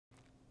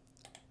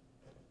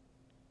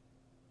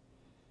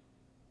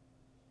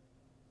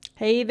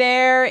Hey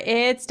there,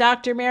 it's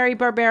Dr. Mary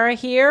Barbera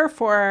here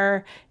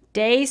for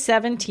day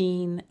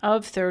 17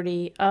 of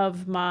 30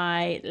 of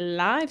my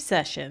live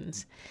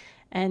sessions.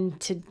 And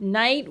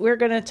tonight we're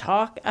going to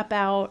talk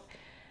about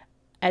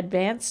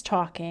advanced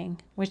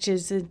talking, which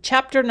is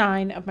chapter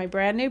 9 of my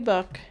brand new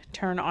book,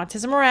 Turn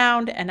Autism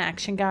Around, an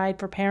action guide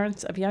for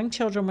parents of young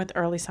children with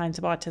early signs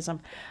of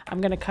autism.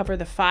 I'm going to cover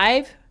the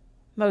 5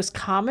 most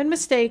common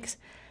mistakes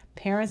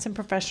parents and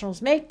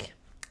professionals make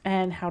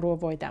and how to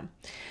avoid them.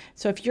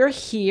 So if you're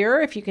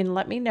here, if you can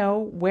let me know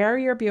where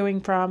you're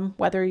viewing from,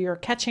 whether you're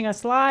catching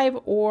us live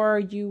or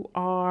you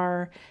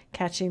are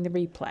catching the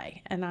replay.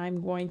 And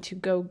I'm going to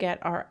go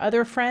get our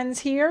other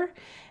friends here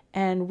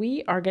and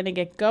we are going to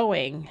get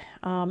going.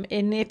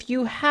 And if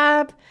you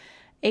have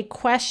a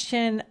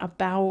question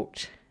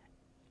about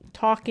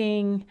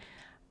talking,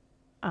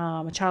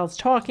 a child's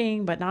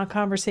talking but not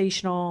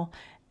conversational,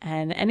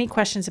 and any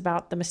questions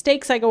about the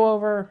mistakes I go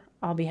over,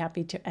 I'll be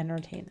happy to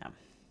entertain them.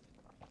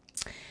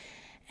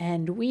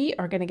 And we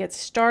are going to get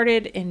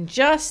started in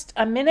just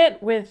a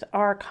minute with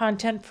our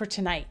content for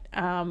tonight.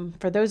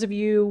 For those of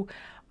you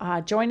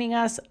joining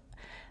us,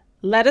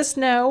 let us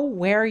know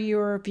where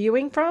you're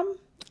viewing from.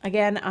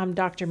 Again, I'm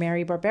Dr.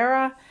 Mary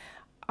Barbera.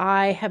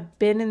 I have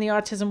been in the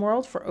autism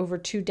world for over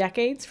 2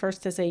 decades,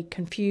 first as a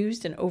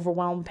confused and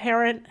overwhelmed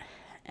parent,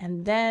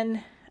 and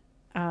then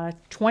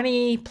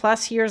 20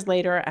 plus years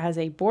later as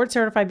a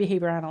board-certified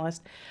behavior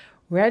analyst,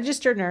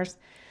 registered nurse,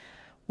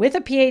 with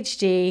a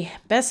PhD,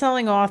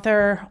 best-selling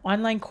author,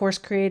 online course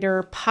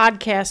creator,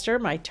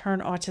 podcaster, my Turn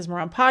Autism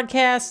Around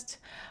podcast.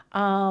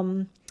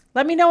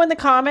 Let me know in the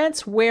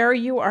comments where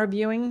you are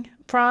viewing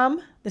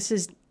from. This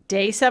is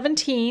day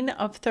 17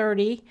 of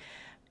 30.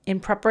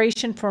 In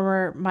preparation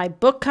for my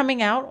book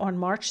coming out on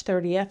March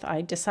 30th,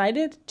 I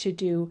decided to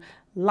do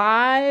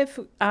live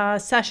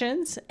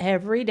sessions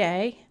every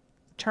day,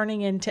 turning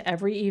into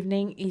every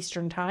evening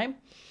Eastern time.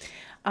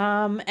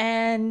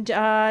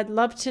 I'd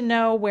love to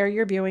know where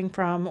you're viewing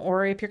from,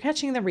 or if you're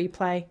catching the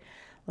replay,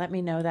 let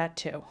me know that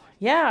too.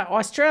 Yeah,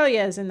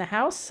 Australia is in the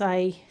house.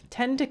 I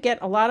tend to get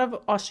a lot of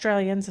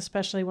Australians,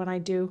 especially when I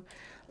do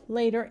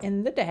later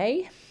in the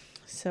day.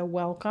 So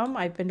welcome.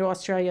 I've been to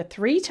Australia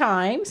 3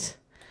 times,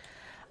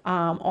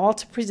 all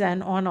to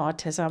present on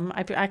autism.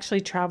 I've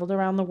actually traveled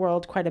around the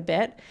world quite a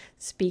bit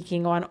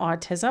speaking on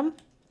autism.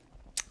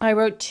 I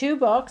wrote 2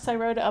 books. I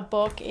wrote a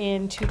book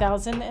in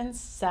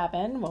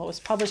 2007. Well, it was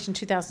published in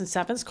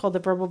 2007. It's called The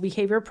Verbal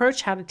Behavior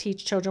Approach, How to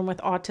Teach Children with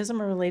Autism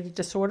or Related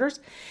Disorders.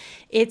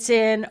 It's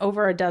in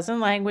over a dozen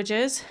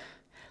languages.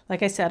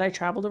 Like I said, I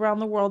traveled around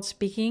the world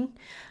speaking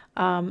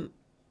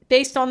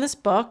based on this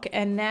book.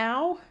 And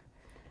now,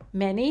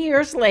 many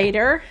years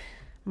later,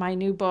 my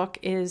new book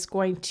is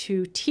going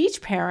to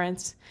teach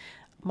parents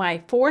my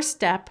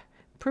 4-step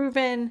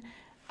proven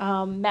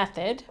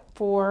method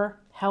for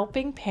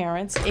helping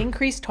parents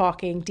increase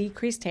talking,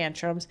 decrease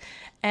tantrums,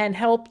 and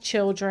help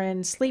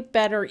children sleep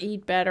better,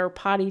 eat better,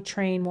 potty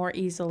train more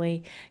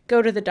easily,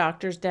 go to the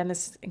doctor's,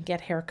 dentist, and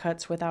get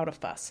haircuts without a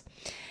fuss.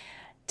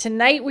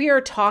 Tonight we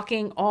are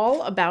talking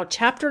all about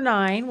chapter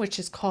 9, which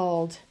is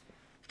called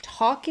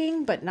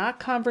Talking but Not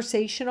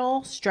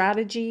Conversational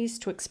Strategies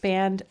to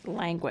Expand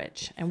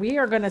Language. And we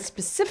are going to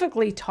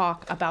specifically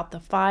talk about the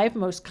 5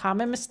 most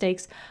common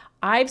mistakes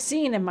I've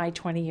seen in my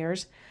 20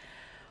 years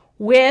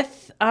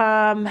with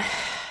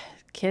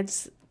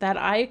kids that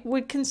I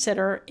would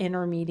consider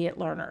intermediate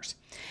learners.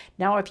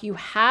 Now, if you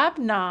have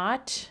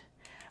not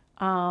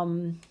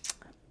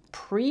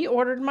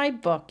pre-ordered my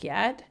book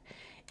yet,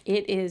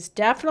 it is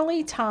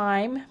definitely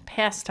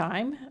past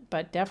time,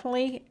 but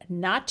definitely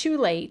not too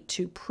late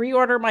to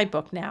pre-order my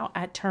book now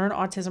at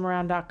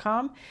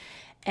turnautismaround.com.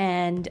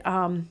 And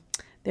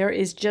there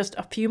is just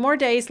a few more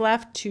days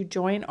left to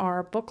join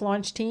our book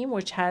launch team,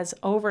 which has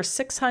over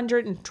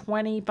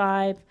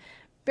 625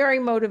 very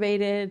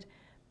motivated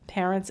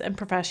parents and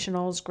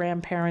professionals,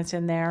 grandparents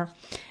in there.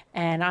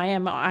 And I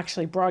am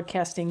actually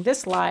broadcasting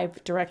this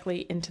live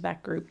directly into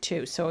that group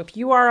too. So if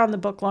you are on the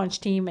book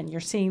launch team and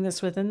you're seeing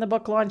this within the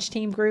book launch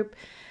team group,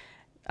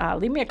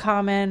 leave me a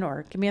comment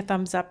or give me a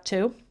thumbs up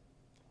too.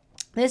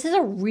 This is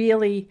a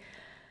really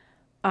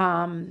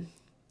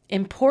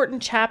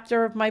important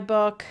chapter of my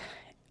book.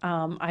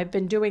 I've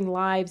been doing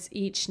lives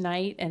each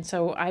night, and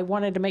so I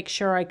wanted to make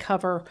sure I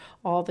cover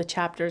all the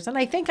chapters, and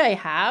I think I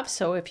have.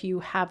 So if you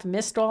have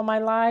missed all my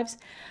lives,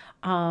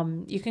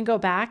 you can go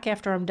back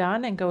after I'm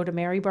done and go to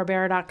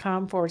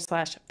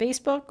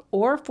marybarbera.com/Facebook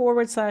or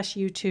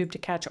 /YouTube to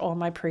catch all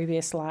my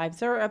previous lives.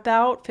 They're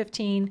about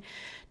 15,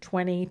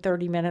 20,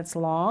 30 minutes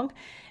long,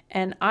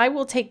 and I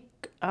will take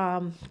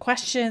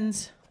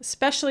questions,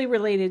 especially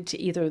related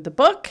to either the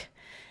book.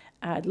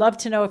 I'd love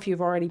to know if you've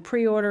already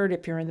pre-ordered,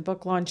 if you're in the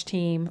book launch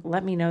team,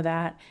 let me know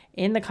that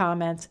in the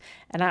comments.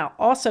 And I'll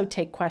also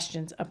take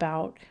questions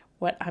about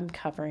what I'm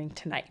covering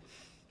tonight.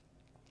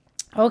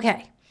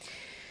 Okay,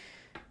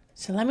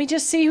 so let me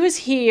just see who's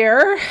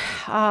here.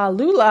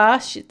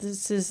 Lula,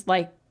 this is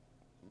like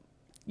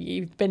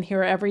You've been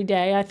here every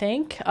day, I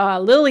think.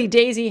 Lily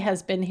Daisy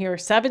has been here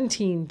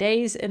 17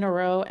 days in a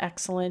row.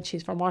 Excellent.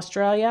 She's from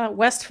Australia.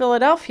 West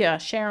Philadelphia.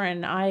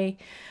 Sharon, I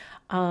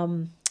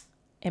am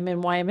in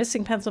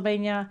Wyomissing,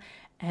 Pennsylvania,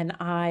 and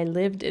I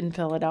lived in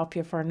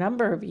Philadelphia for a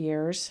number of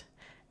years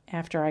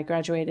after I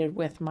graduated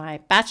with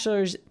my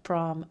bachelor's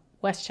from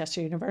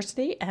Westchester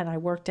University, and I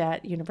worked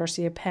at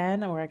University of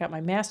Penn, where I got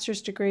my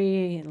master's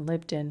degree,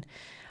 and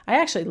I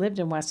actually lived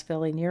in West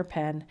Philly near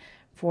Penn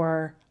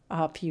for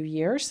a few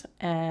years,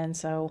 and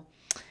so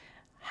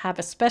have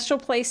a special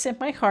place in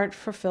my heart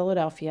for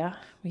Philadelphia.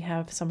 We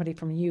have somebody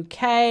from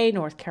UK,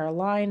 North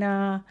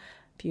Carolina,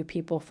 a few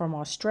people from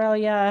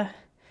Australia,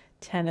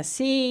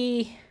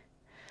 Tennessee,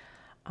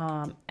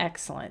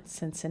 excellent,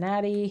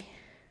 Cincinnati,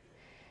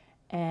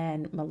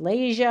 and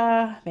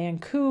Malaysia,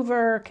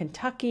 Vancouver,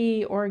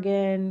 Kentucky,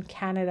 Oregon,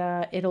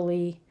 Canada,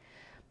 Italy,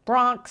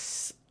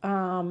 Bronx,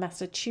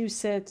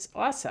 Massachusetts.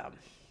 Awesome.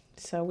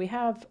 So we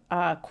have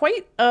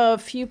quite a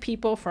few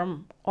people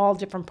from all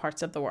different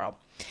parts of the world.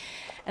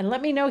 And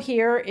let me know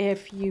here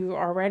if you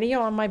are already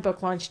on my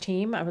book launch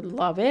team. I would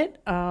love it.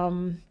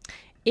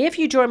 If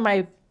you join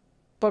my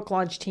book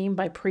launch team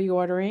by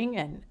pre-ordering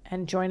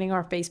and joining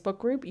our Facebook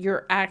group,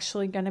 you're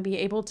actually going to be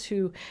able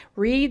to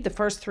read the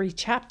first 3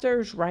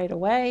 chapters right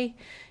away,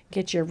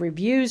 get your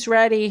reviews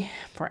ready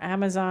for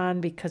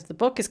Amazon, because the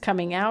book is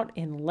coming out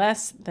in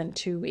less than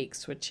 2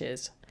 weeks, which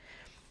is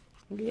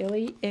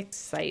really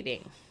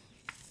exciting.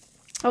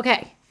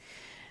 Okay,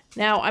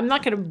 now I'm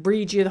not going to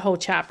read you the whole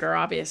chapter,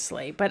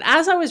 obviously, but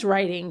as I was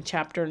writing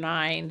chapter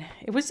 9,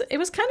 it was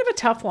kind of a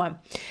tough one,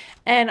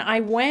 and I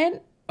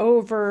went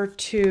over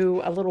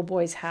to a little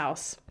boy's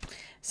house.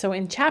 So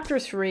in chapter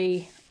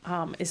 3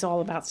 is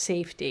all about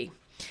safety,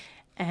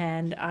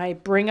 and I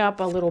bring up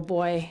a little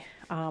boy,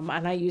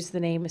 and I use the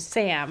name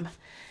Sam.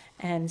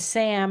 And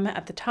Sam,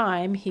 at the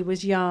time, he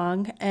was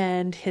young,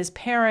 and his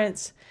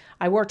parents,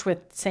 I worked with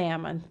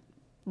Sam and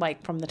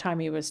like from the time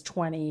he was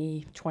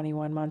 20,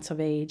 21 months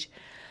of age.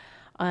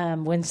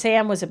 When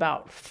Sam was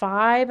about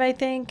 5, I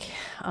think,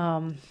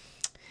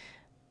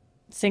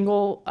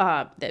 single,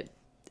 the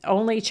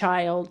only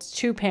child,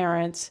 2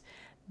 parents,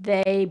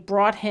 they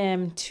brought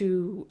him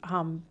to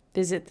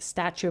visit the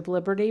Statue of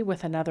Liberty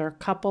with another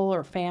couple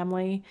or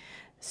family.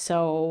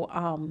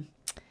 So,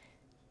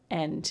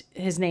 and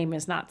his name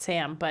is not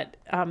Sam, but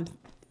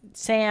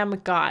Sam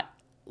got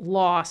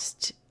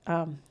lost.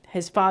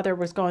 His father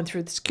was going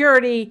through the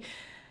security,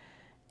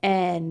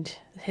 and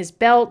his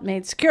belt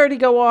made security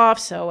go off.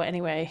 So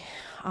anyway,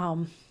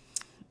 by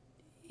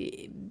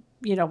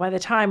the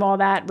time all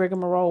that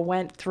rigmarole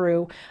went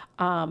through,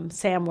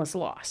 Sam was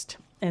lost.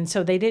 And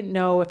so they didn't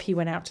know if he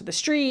went out to the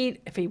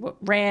street, if he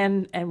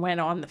ran and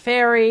went on the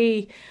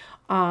ferry.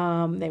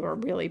 They were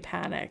really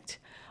panicked.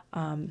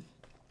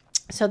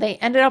 So they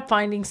ended up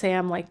finding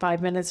Sam like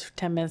 5 minutes,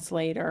 10 minutes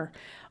later,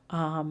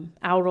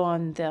 out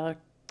on the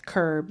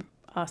curb,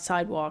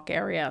 sidewalk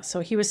area.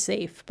 So he was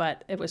safe,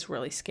 but it was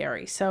really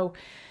scary. So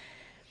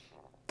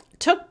it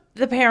took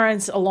the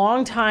parents a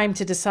long time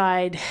to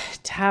decide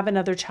to have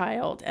another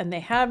child, and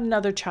they had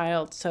another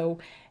child. So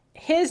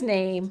his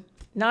name,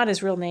 not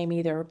his real name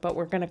either, but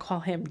we're going to call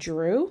him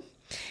Drew.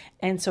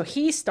 And so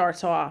he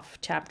starts off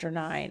chapter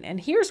 9. And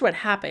here's what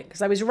happened,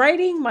 because I was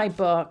writing my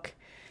book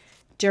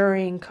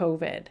during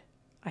COVID.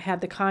 I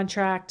had the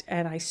contract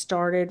and I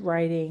started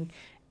writing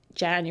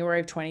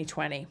January of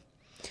 2020.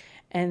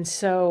 And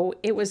so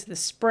it was the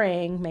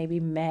spring, maybe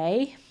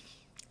May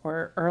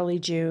or early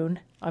June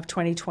of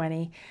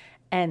 2020.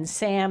 And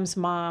Sam's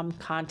mom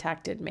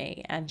contacted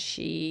me, and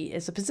she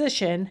is a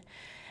physician.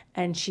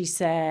 And she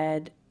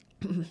said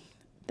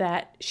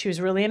that she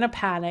was really in a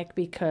panic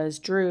because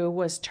Drew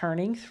was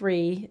turning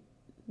 3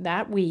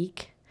 that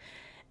week.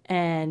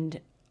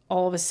 And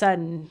all of a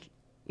sudden,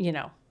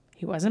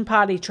 he wasn't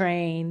potty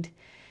trained.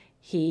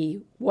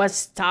 He was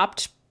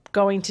stopped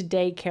going to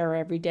daycare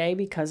every day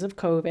because of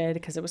COVID,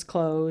 because it was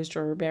closed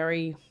or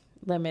very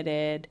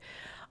limited.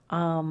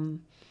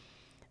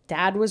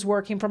 Dad was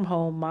working from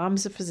home.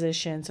 Mom's a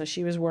physician, so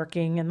she was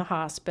working in the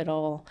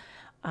hospital.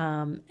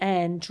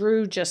 And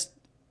Drew just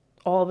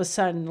all of a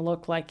sudden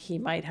looked like he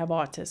might have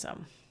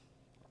autism.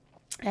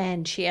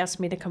 And she asked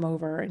me to come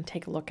over and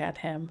take a look at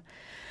him.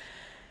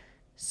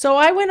 So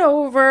I went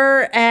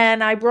over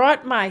and I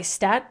brought my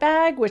stat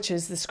bag, which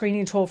is the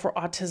screening tool for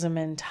autism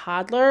in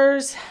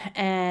toddlers.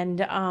 And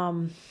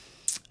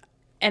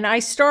I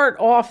start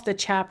off the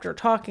chapter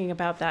talking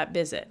about that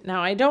visit.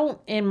 Now, I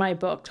don't in my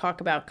book talk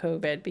about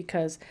COVID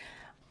because,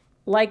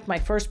 like my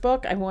first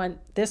book, I want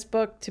this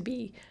book to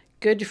be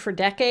good for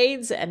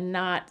decades and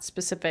not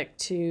specific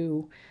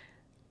to,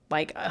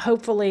 like,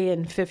 hopefully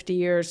in 50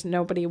 years,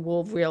 nobody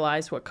will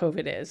realize what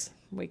COVID is.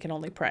 We can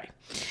only pray.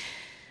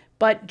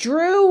 But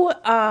Drew,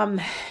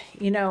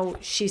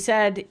 she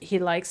said he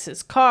likes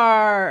his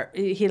car,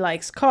 he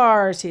likes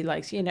cars, he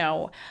likes,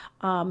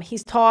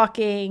 he's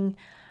talking,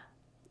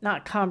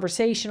 not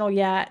conversational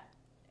yet,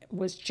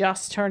 was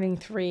just turning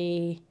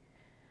 3.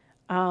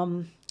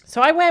 So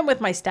I went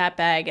with my stat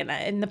bag, and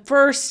in the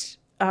first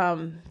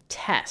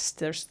test.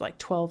 There's like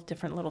 12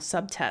 different little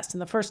subtests.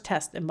 And the first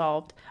test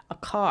involved a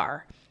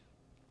car,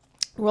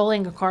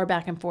 rolling a car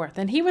back and forth.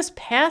 And he was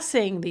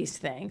passing these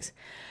things,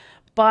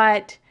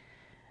 but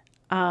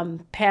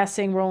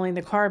rolling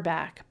the car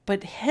back.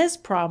 But Drew's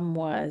problem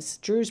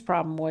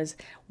was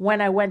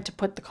when I went to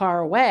put the car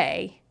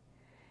away,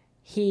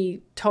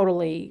 he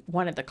totally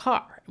wanted the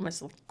car and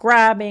was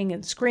grabbing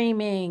and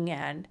screaming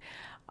and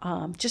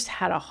just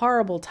had a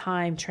horrible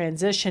time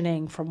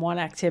transitioning from one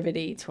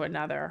activity to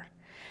another.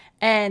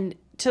 And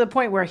to the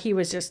point where he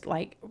was just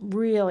like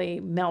really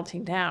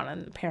melting down,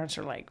 and the parents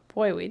are like,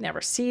 boy, we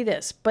never see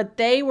this. But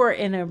they were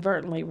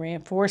inadvertently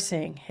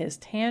reinforcing his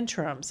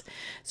tantrums.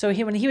 So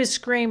when he was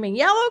screaming,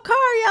 yellow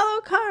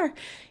car,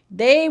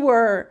 they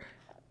were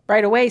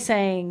right away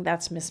saying,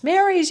 that's Miss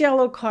Mary's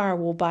yellow car.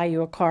 We'll buy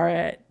you a car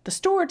at the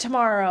store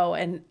tomorrow.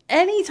 And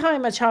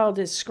anytime a child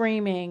is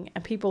screaming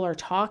and people are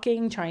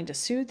talking, trying to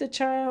soothe the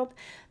child,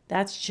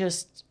 that's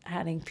just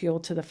adding fuel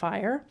to the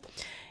fire.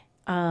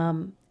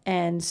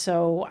 And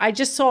so I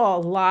just saw a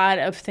lot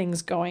of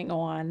things going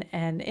on.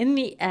 And in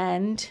the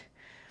end,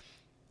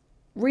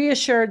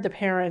 reassured the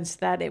parents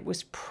that it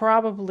was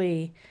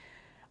probably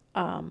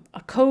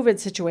a COVID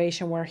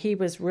situation where he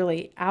was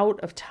really out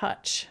of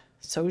touch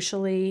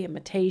socially,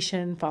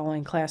 imitation,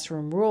 following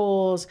classroom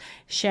rules,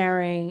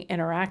 sharing,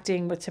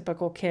 interacting with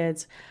typical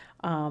kids,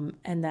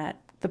 and that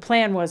the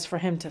plan was for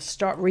him to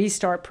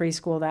restart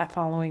preschool that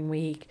following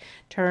week,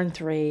 turn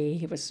 3.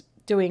 He was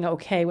doing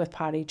okay with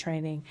potty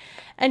training,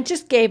 and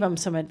just gave him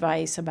some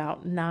advice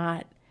about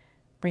not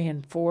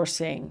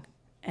reinforcing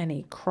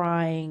any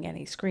crying,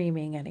 any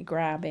screaming, any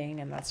grabbing,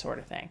 and that sort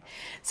of thing.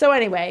 So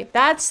anyway,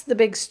 that's the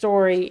big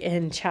story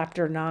in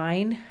chapter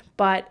 9.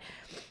 But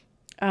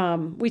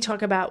we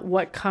talk about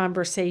what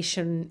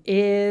conversation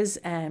is,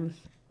 and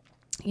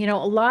a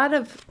lot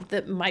of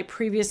my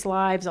previous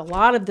lives, a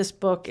lot of this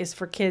book is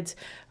for kids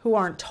who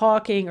aren't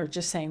talking or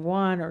just saying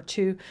one or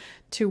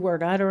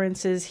two-word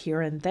utterances here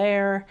and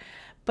there.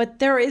 But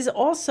there is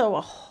also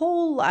a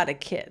whole lot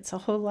of kids, a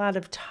whole lot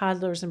of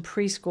toddlers and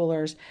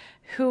preschoolers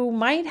who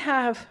might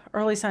have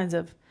early signs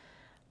of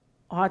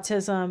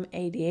autism,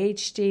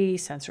 ADHD,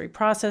 sensory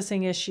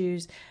processing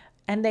issues,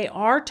 and they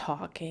are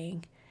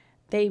talking.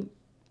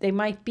 They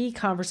might be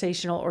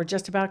conversational or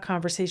just about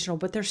conversational,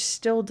 but they're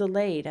still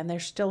delayed and they're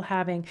still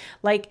having,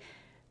 like,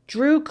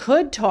 Drew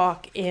could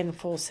talk in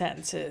full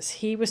sentences.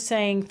 He was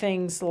saying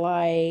things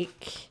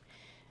like,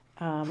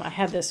 I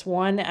had this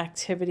one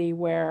activity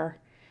where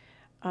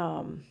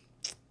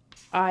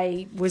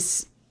I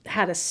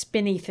had a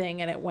spinny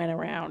thing and it went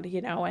around,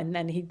 and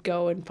then he'd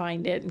go and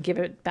find it and give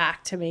it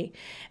back to me.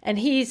 And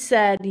he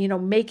said,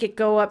 make it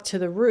go up to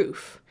the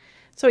roof.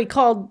 So he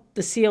called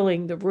the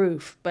ceiling the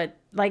roof, but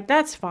like,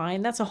 that's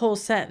fine. That's a whole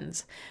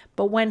sentence.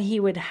 But when he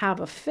would have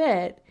a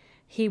fit,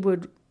 he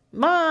would,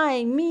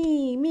 mine,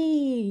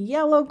 me,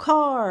 yellow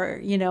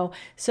car,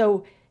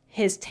 so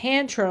his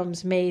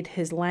tantrums made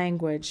his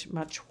language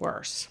much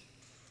worse.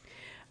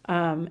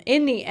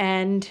 In the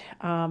end,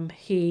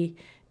 he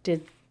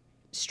did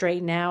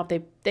straighten out.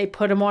 They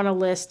put him on a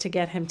list to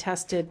get him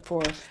tested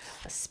for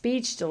a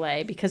speech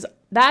delay, because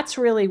that's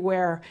really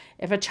where,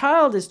 if a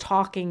child is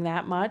talking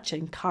that much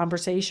and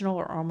conversational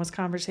or almost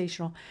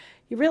conversational,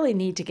 you really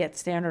need to get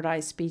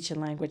standardized speech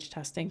and language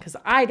testing, because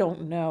I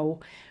don't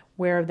know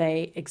where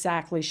they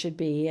exactly should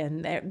be,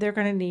 and they're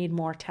going to need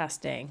more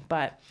testing.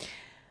 But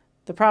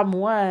the problem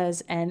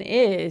was and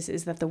is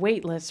that the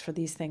wait lists for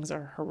these things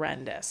are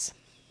horrendous.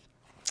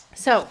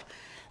 So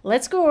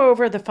let's go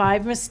over the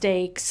 5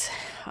 mistakes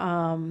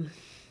in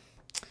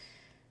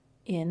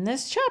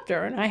this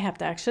chapter. And I have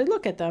to actually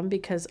look at them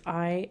because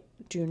I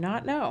do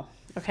not know.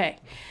 Okay.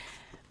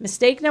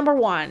 Mistake number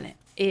 1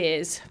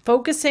 is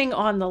focusing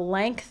on the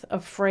length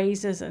of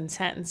phrases and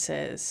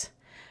sentences.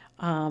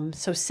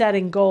 So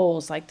setting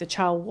goals, like the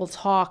child will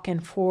talk in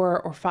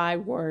 4 or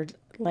 5 word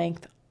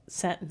length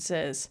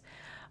sentences.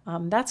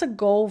 That's a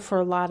goal for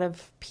a lot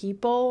of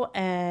people.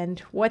 And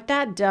what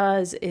that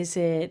does is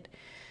it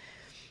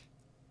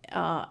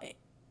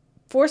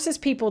forces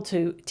people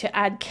to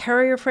add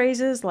carrier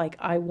phrases like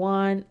I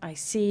want, I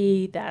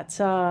see,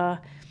 that's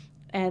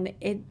and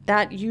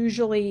that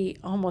usually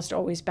almost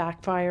always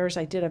backfires.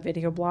 I did a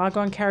video blog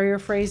on carrier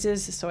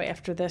phrases, so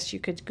after this you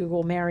could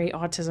Google Mary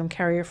Autism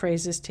carrier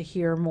phrases to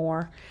hear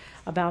more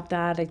about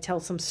that. I tell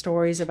some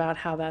stories about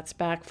how that's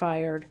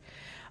backfired.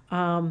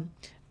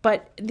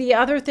 But the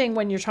other thing,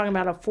 when you're talking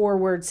about a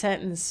 4-word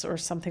sentence or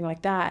something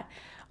like that,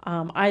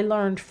 I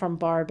learned from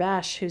Barb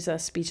Esch, who's a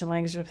speech and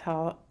language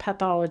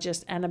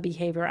pathologist and a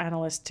behavior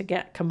analyst to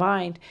get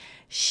combined.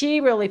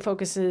 She really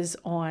focuses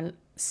on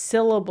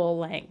syllable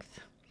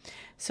length.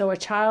 So a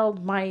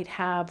child might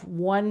have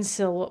one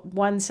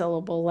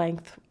syllable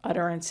length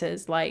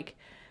utterances like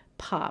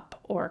pop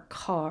or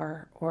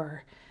car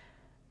or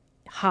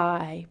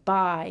hi,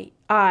 bye,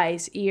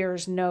 eyes,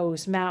 ears,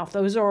 nose, mouth.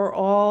 Those are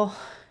all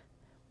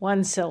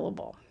 1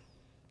 syllable.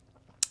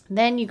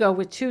 Then you go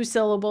with 2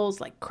 syllables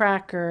like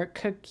cracker,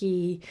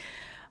 cookie,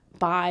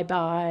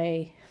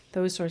 bye-bye,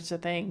 those sorts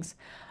of things.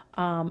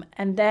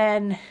 And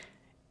then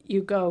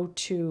you go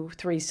to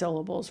 3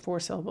 syllables, 4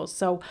 syllables.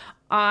 So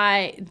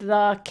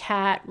the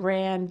cat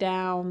ran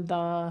down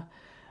the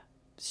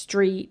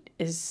street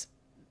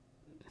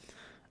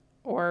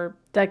or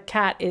the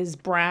cat is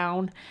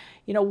brown,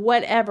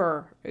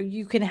 whatever.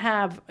 You can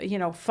have,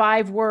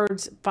 5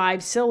 words,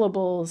 5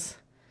 syllables.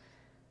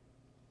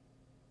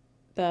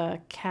 The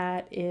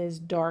cat is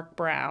dark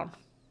brown.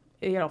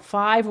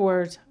 5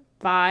 words,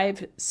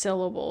 5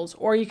 syllables.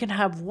 Or you can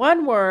have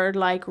one word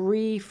like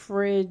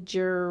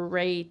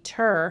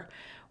refrigerator,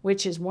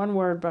 which is one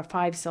word but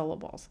 5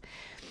 syllables.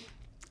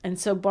 And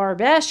so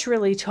Barbesh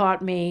really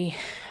taught me,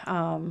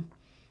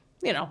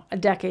 a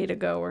decade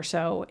ago or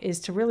so, is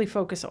to really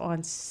focus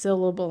on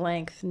syllable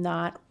length,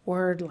 not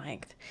word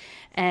length.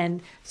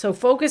 And so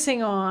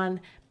focusing on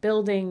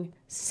building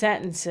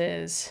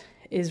sentences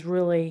is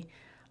really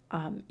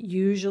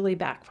usually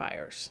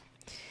backfires.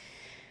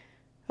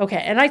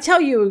 Okay, and I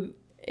tell you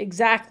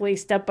exactly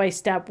step by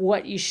step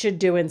what you should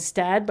do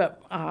instead,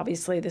 but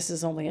obviously this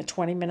is only a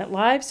 20-minute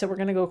live, so we're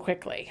going to go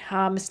quickly.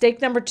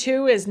 Mistake number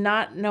 2 is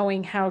not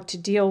knowing how to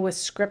deal with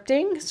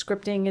scripting.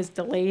 Scripting is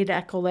delayed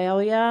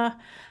echolalia,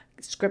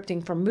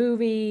 scripting for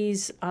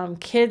movies.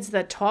 Kids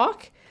that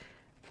talk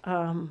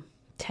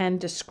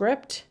tend to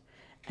script,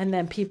 and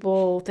then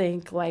people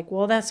think like,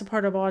 well, that's a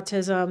part of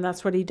autism.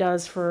 That's what he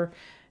does for,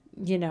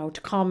 to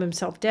calm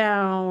himself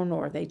down,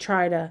 or they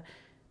try to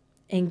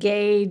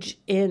engage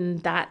in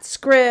that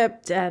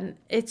script. And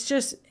it's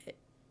just,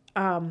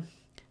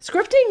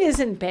 scripting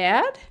isn't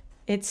bad.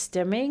 It's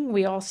stimming.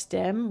 We all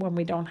stim when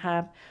we don't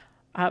have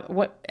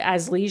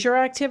as leisure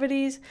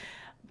activities.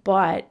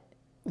 But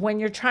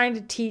when you're trying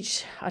to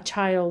teach a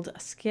child a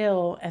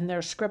skill and they're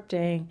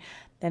scripting,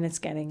 then it's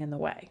getting in the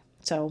way.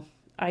 So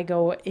I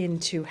go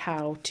into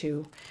how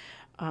to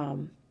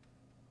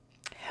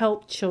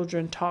help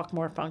children talk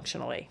more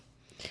functionally.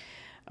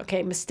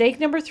 Okay, mistake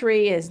number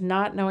 3 is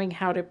not knowing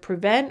how to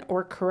prevent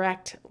or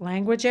correct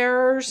language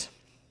errors.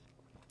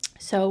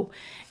 So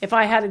if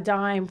I had a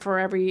dime for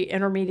every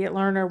intermediate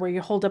learner where you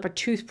hold up a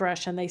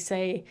toothbrush and you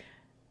say,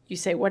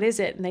 what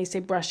is it? And they say,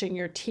 brushing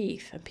your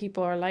teeth. And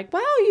people are like,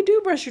 well, you do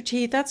brush your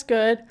teeth. That's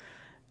good.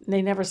 And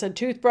they never said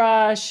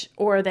toothbrush,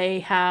 or they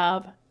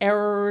have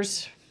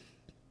errors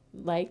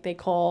like they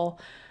call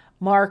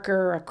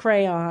marker a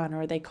crayon,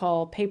 or they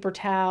call paper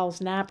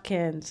towels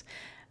napkins.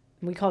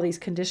 We call these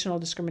conditional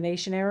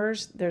discrimination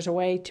errors. There's a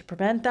way to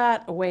prevent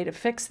that, a way to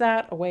fix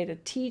that, a way to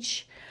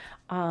teach,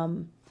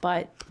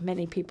 but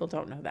many people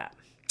don't know that.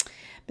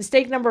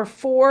 Mistake number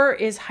 4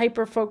 is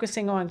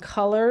hyper-focusing on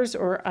colors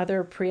or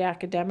other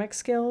pre-academic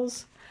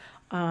skills.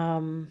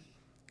 A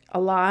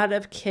lot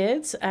of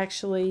kids,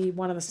 actually,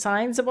 one of the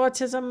signs of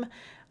autism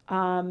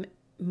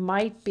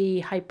might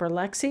be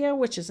hyperlexia,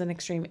 which is an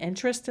extreme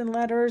interest in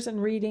letters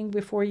and reading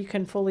before you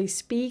can fully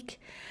speak.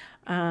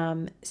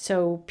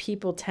 So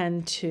people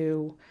tend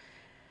to,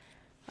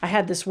 I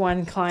had this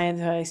one client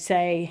that I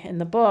say in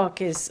the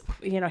book is,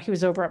 he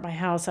was over at my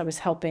house. I was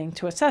helping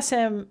to assess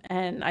him,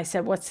 and I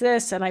said, what's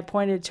this? And I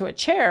pointed to a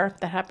chair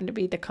that happened to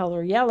be the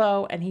color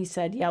yellow, and he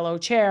said, yellow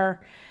chair.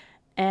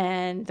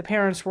 And the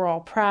parents were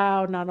all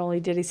proud. Not only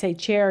did he say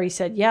chair, he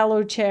said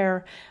yellow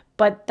chair.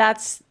 But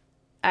that's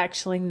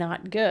actually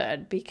not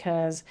good,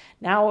 because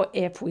now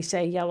if we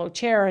say yellow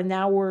chair, and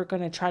now we're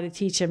going to try to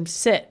teach him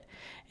sit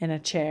in a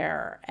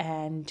chair,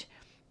 and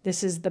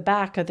this is the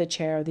back of the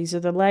chair, these are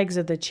the legs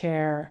of the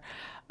chair,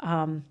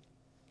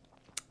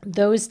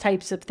 those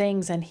types of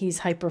things, and he's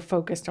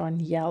hyper-focused on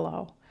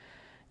yellow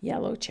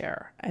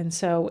chair. And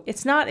so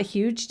it's not a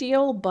huge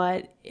deal,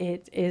 but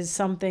it is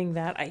something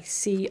that I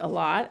see a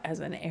lot as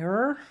an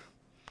error.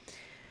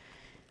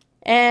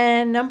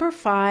 And number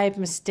 5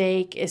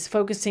 mistake is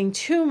focusing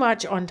too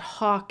much on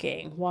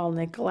talking while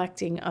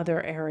neglecting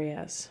other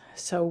areas.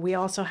 So we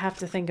also have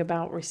to think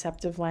about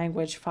receptive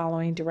language,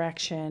 following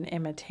direction,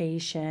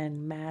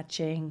 imitation,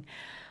 matching,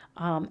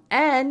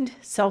 and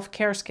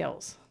self-care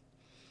skills.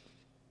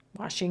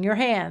 Washing your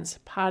hands,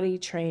 potty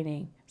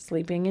training,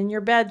 sleeping in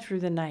your bed through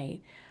the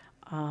night,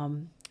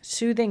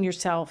 soothing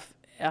yourself,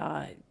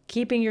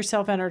 keeping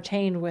yourself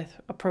entertained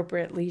with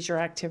appropriate leisure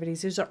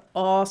activities. These are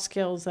all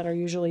skills that are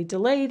usually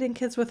delayed in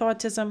kids with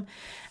autism.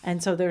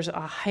 And so there's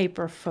a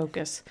hyper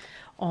focus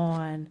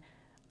on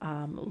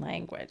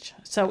language.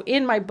 So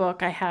in my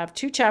book, I have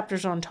 2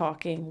 chapters on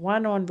talking,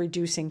 one on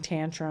reducing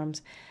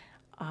tantrums,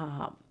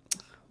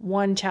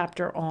 one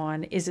chapter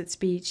on is it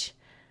speech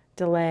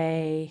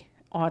delay,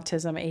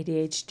 autism,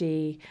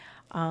 ADHD.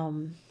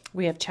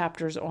 We have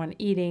chapters on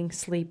eating,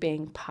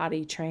 sleeping,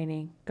 potty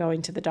training,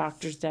 going to the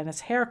doctor's,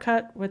 dentist,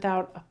 haircut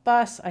without a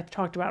fuss. I've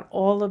talked about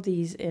all of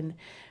these in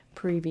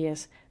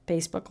previous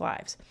Facebook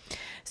Lives.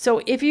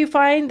 So if you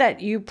find that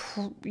you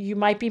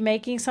might be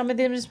making some of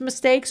these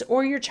mistakes,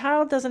 or your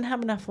child doesn't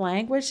have enough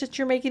language that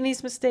you're making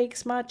these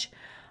mistakes much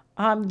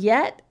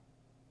yet,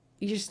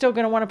 you're still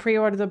going to want to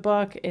pre-order the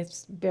book.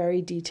 It's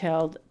very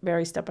detailed,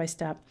 very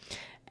step-by-step.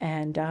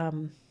 And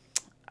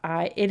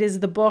it is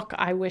the book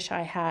I wish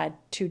I had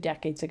 2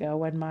 decades ago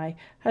when my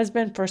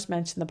husband first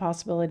mentioned the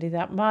possibility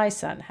that my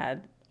son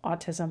had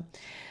autism.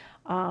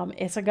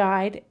 It's a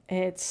guide.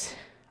 It's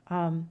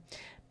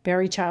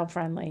Very child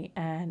friendly,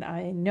 and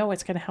I know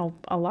it's going to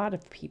help a lot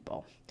of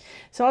people.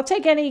 So I'll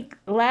take any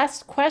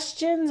last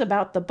questions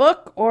about the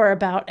book or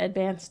about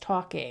advanced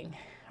talking.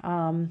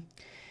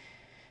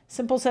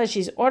 Simple says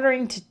she's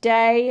ordering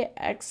today.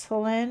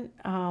 Excellent.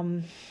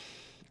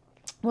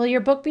 Will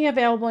your book be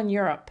available in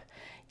Europe?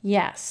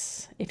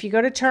 Yes. If you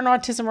go to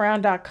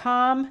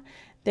turnautismaround.com,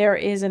 there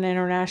is an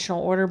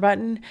international order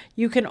button.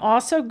 You can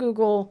also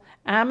Google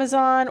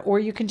Amazon, or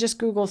you can just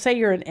Google, say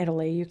you're in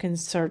Italy, you can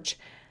search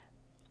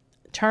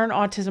Turn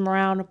Autism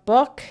Around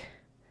book,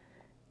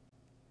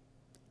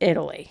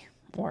 Italy,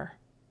 or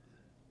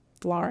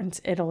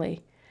Florence,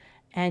 Italy,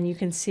 and you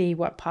can see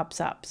what pops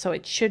up. So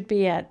it should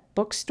be at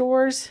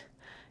bookstores.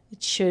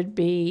 It should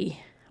be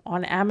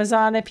on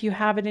Amazon if you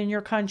have it in your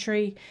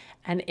country.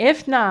 And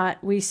if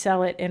not, we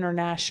sell it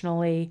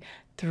internationally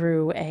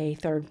through a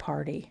third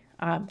party.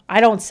 I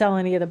don't sell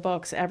any of the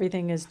books.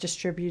 Everything is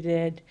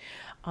distributed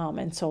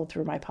and sold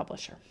through my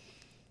publisher.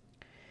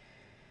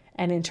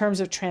 And in terms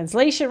of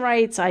translation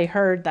rights, I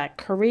heard that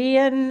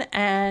Korean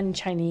and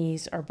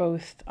Chinese are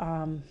both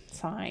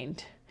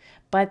signed.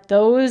 But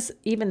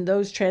even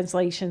those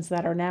translations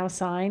that are now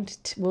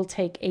signed will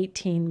take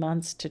 18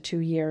 months to 2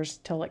 years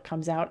till it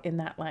comes out in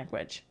that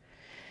language.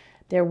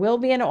 There will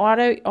be an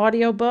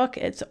audio book.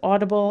 It's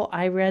Audible.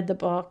 I read the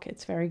book.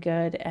 It's very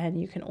good, and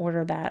you can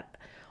order that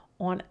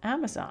on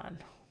Amazon.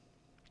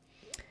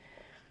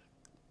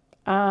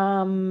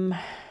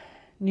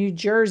 New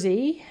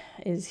Jersey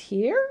is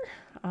here.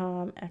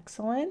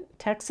 Excellent.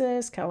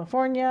 Texas,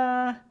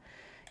 California,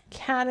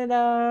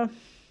 Canada.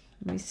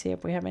 Let me see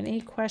if we have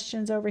any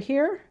questions over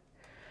here.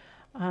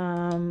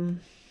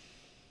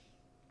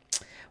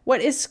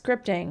 What is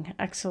scripting?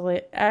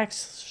 Actually,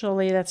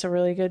 that's a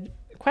really good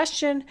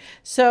question.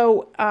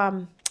 So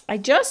I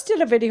just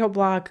did a video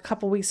blog a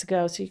couple weeks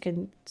ago, so you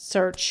can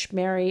search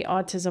Mary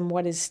Autism,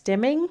 what is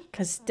stimming?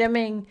 Because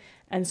stimming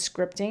and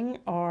scripting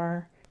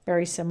are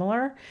very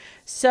similar.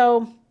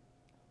 So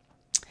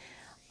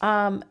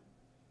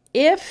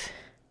if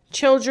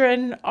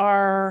children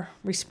are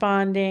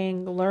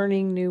responding,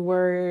 learning new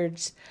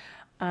words,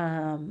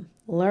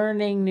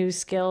 learning new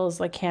skills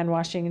like hand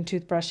washing and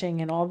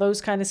toothbrushing and all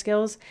those kind of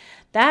skills,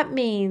 that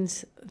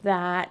means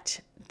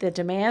that the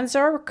demands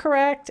are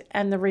correct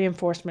and the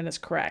reinforcement is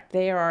correct.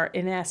 They are,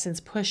 in essence,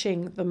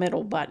 pushing the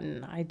middle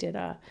button. I did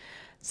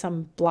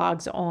some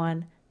blogs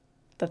on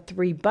the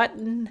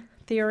 3-button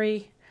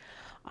theory.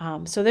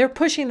 So they're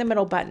pushing the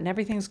middle button.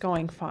 Everything's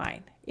going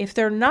fine. If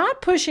they're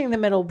not pushing the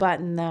middle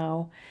button,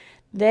 though,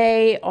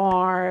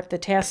 if the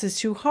task is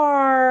too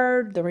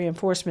hard, the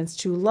reinforcement's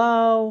too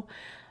low,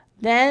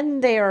 then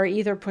they are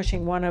either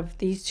pushing one of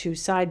these 2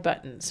 side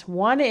buttons.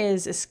 One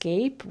is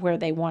escape, where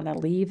they want to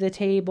leave the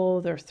table.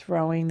 They're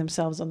throwing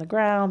themselves on the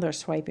ground. They're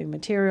swiping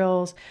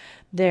materials.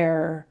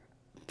 They're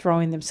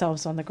throwing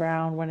themselves on the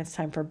ground when it's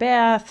time for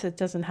bath. It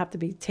doesn't have to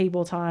be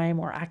table time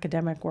or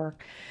academic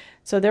work.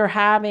 So they're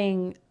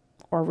having,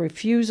 or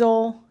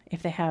refusal.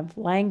 If they have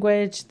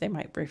language, they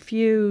might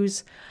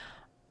refuse,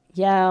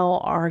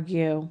 yell,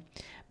 argue.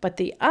 But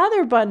the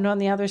other button on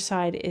the other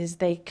side is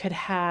they could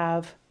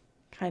have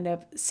kind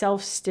of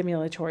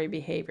self-stimulatory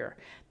behavior.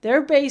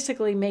 They're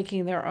basically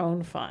making their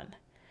own fun.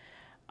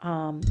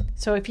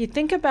 So if you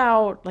think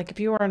about, like if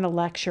you were in a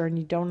lecture and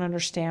you don't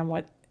understand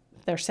what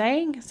they're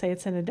saying, say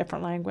it's in a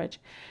different language,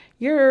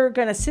 you're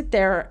going to sit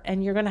there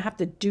and you're going to have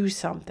to do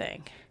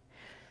something.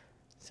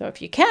 So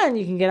if you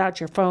can get out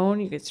your phone,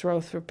 you could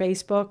scroll through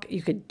Facebook,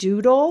 you could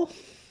doodle.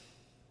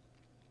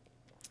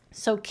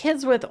 So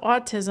kids with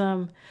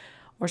autism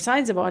or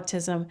signs of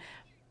autism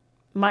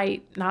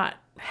might not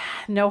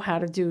know how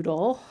to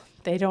doodle.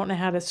 They don't know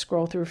how to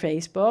scroll through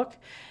Facebook.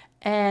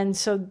 And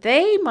so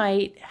they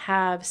might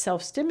have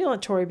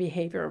self-stimulatory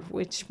behavior,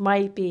 which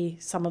might be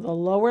some of the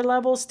lower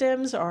level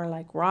stims are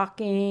like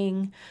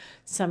rocking.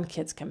 Some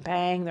kids can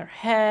bang their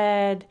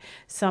head.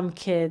 Some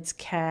kids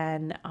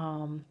can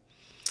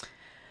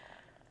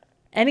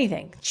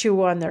anything,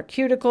 chew on their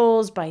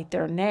cuticles, bite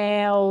their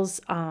nails.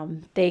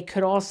 They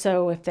could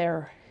also, if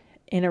they're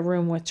in a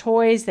room with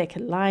toys, they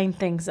could line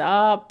things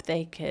up.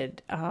 They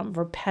could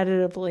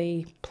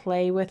repetitively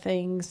play with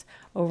things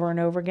over and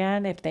over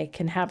again. If they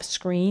can have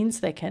screens,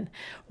 they can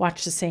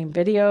watch the same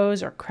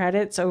videos or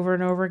credits over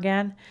and over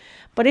again.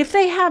 But if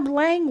they have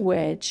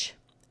language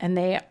and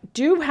they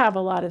do have a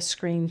lot of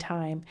screen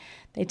time,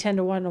 they tend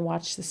to want to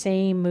watch the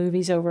same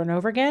movies over and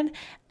over again,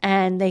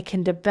 and they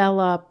can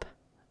develop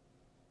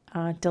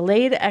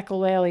delayed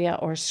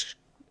echolalia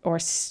or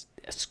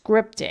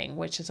scripting,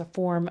 which is a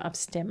form of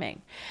stimming.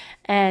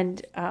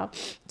 And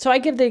so I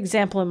give the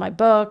example in my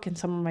book and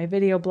some of my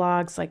video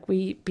blogs, like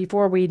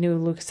before we knew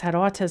Lucas had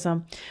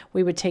autism,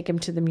 we would take him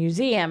to the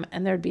museum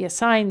and there'd be a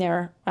sign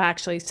there,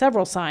 actually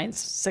several signs,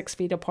 6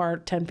 feet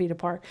apart, 10 feet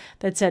apart,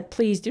 that said,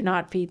 please do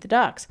not feed the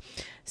ducks.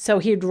 So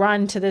he'd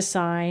run to this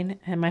sign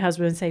and my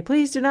husband would say,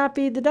 please do not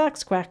feed the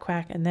ducks, quack,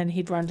 quack. And then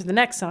he'd run to the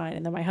next sign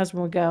and then my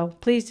husband would go,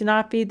 please do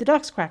not feed the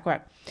ducks, quack,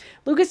 quack.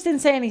 Lucas didn't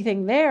say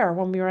anything there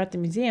when we were at the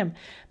museum,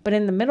 but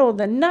in the middle of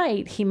the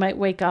night, he might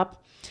wake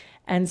up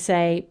and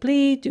say,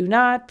 please do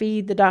not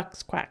feed the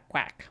ducks, quack,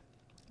 quack.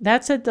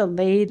 That's a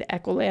delayed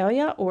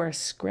echolalia or a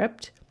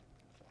script.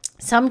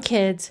 Some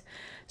kids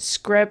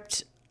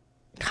script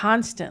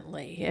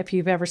constantly. If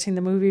you've ever seen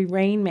the movie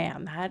Rain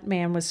Man, that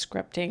man was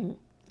scripting.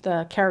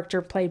 The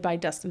character played by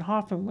Dustin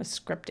Hoffman was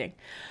scripting.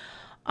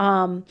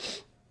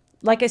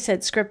 Like I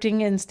said,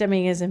 scripting and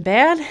stimming isn't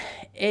bad.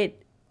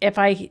 If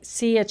I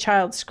see a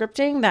child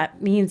scripting,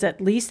 that means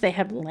at least they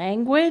have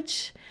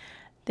language.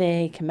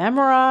 They can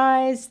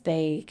memorize.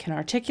 They can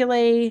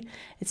articulate.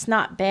 It's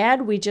not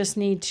bad. We just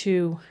need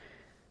to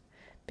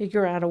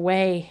figure out a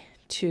way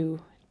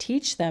to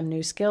teach them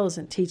new skills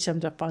and teach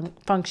them to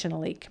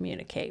functionally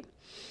communicate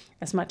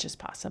as much as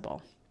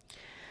possible.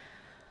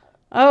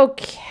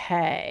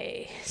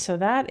 Okay, so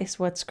that is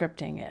what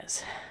scripting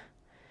is.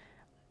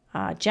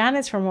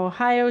 Janet's from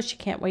Ohio. She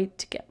can't wait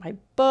to get my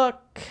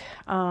book.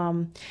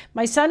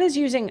 My son is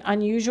using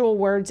unusual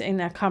words in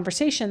a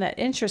conversation that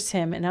interests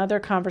him. In other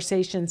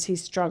conversations, he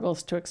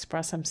struggles to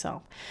express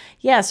himself.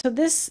 Yeah, so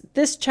this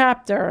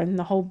chapter and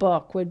the whole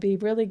book would be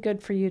really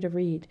good for you to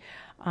read.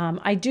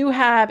 I do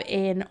have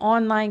an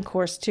online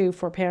course, too,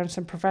 for parents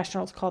and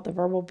professionals called the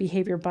Verbal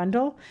Behavior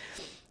Bundle.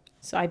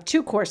 So I have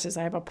two courses.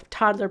 I have a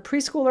toddler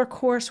preschooler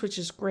course, which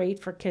is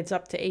great for kids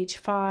up to age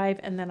 5.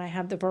 And then I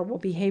have the Verbal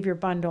Behavior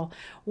Bundle,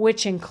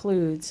 which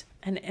includes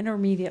an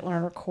intermediate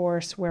learner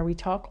course where we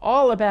talk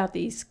all about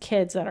these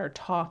kids that are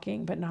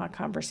talking but not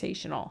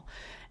conversational.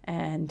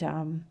 And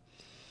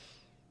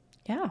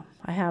yeah,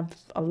 I have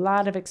a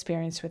lot of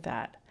experience with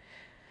that.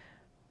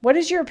 What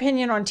is your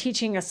opinion on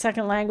teaching a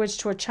second language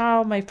to a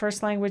child? My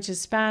first language is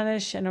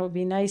Spanish, and it would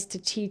be nice to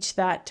teach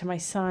that to my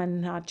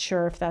son. Not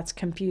sure if that's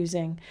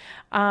confusing.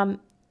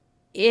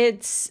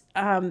 It's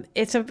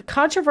a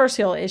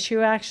controversial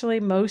issue, actually.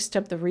 Most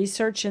of the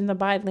research in the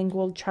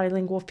bilingual,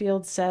 trilingual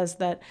field says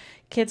that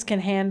kids can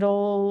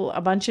handle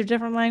a bunch of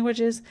different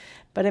languages.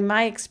 But in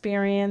my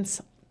experience,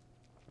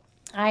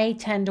 I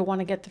tend to want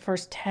to get the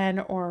first 10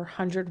 or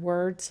 100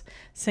 words,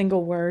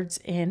 single words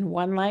in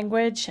one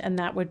language, and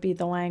that would be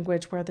the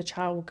language where the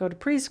child would go to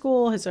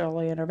preschool. His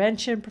early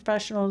intervention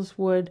professionals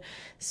would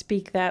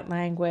speak that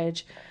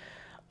language.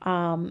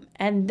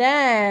 And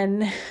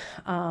then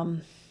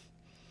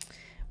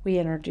we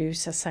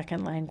introduce a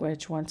second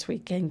language once we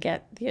can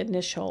get the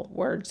initial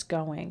words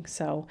going.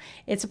 So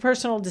it's a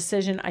personal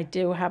decision. I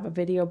do have a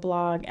video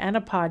blog and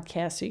a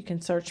podcast, so you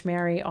can search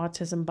Mary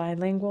Autism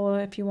Bilingual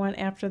if you want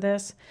after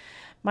this.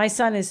 My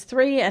son is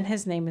 3 and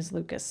his name is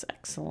Lucas.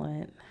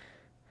 Excellent.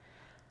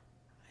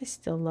 I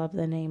still love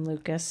the name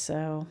Lucas,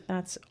 so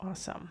that's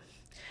awesome.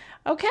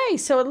 Okay,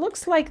 so it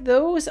looks like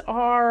those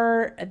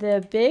are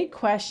the big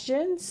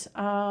questions.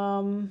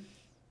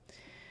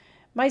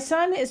 My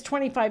son is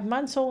 25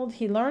 months old.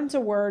 He learns a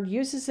word,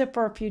 uses it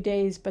for a few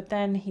days, but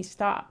then he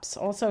stops.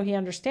 Also, he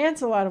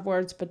understands a lot of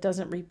words, but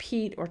doesn't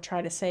repeat or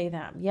try to say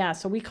them. Yeah,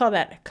 so we call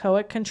that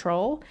echoic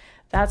control.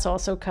 That's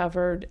also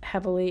covered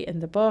heavily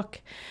in the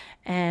book.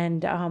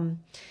 And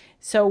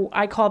so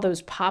I call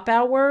those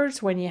pop-out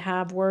words when you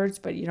have words,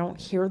 but you don't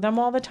hear them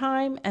all the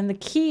time. And the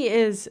key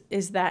is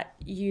that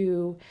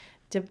you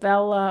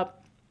learn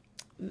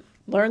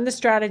the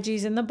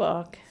strategies in the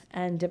book,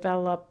 and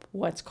develop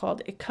what's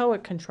called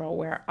echoic control,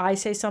 where I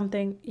say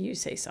something, you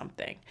say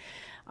something.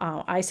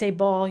 I say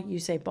ball, you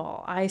say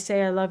ball. I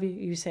say I love you,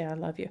 you say I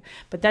love you.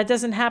 But that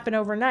doesn't happen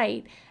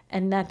overnight,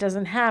 and that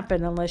doesn't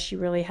happen unless you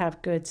really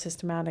have good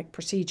systematic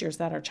procedures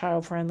that are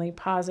child-friendly,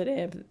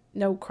 positive,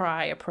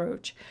 no-cry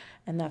approach,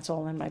 and that's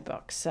all in my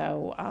book.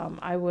 So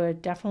I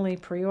would definitely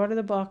pre-order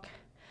the book,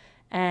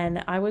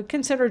 and I would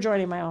consider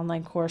joining my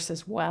online course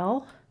as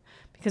well,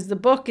 because the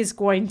book is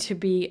going to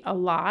be a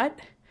lot,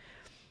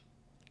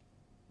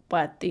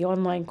 but the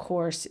online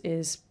course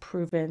is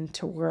proven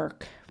to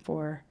work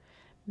for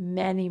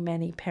many,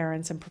 many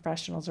parents and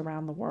professionals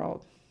around the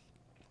world.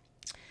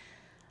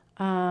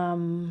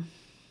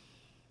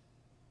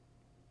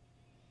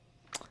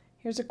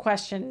 Here's a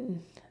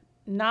question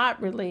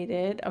not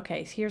related.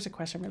 Okay, here's a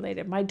question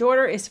related. My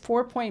daughter is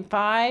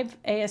 4.5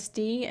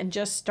 ASD and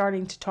just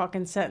starting to talk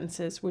in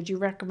sentences. Would you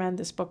recommend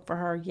this book for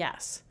her?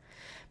 Yes,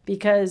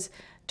 because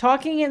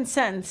talking in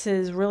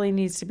sentences really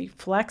needs to be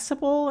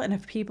flexible, and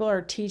if people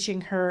are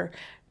teaching her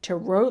to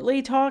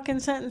rotely talk in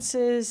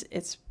sentences,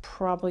 it's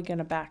probably going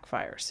to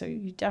backfire. So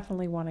you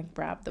definitely want to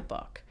grab the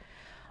book.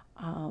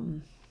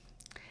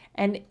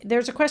 And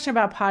there's a question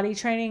about potty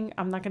training.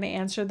 I'm not going to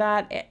answer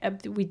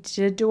that. We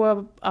did do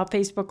a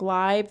Facebook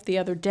Live the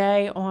other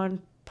day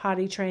on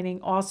potty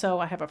training. Also,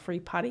 I have a free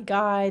potty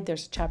guide.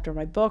 There's a chapter in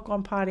my book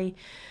on potty.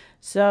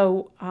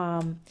 So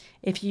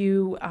if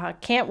you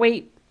can't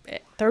wait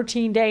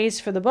 13 days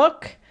for the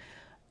book,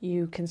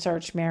 you can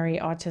search Mary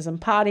Autism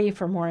Potty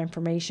for more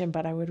information,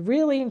 but I would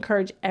really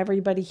encourage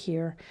everybody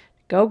here,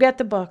 go get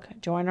the book,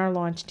 join our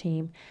launch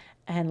team,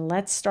 and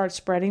let's start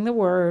spreading the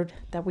word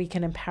that we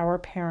can empower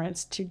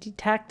parents to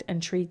detect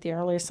and treat the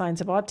earliest signs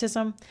of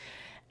autism,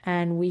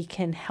 and we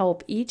can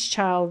help each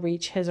child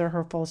reach his or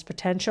her fullest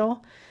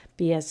potential,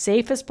 be as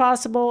safe as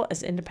possible,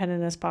 as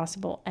independent as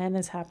possible, and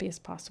as happy as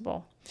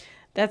possible.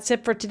 That's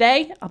it for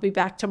today. I'll be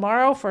back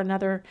tomorrow for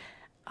another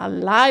a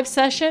live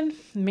session. In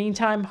the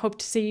meantime, hope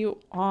to see you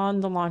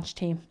on the launch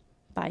team.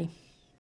 Bye.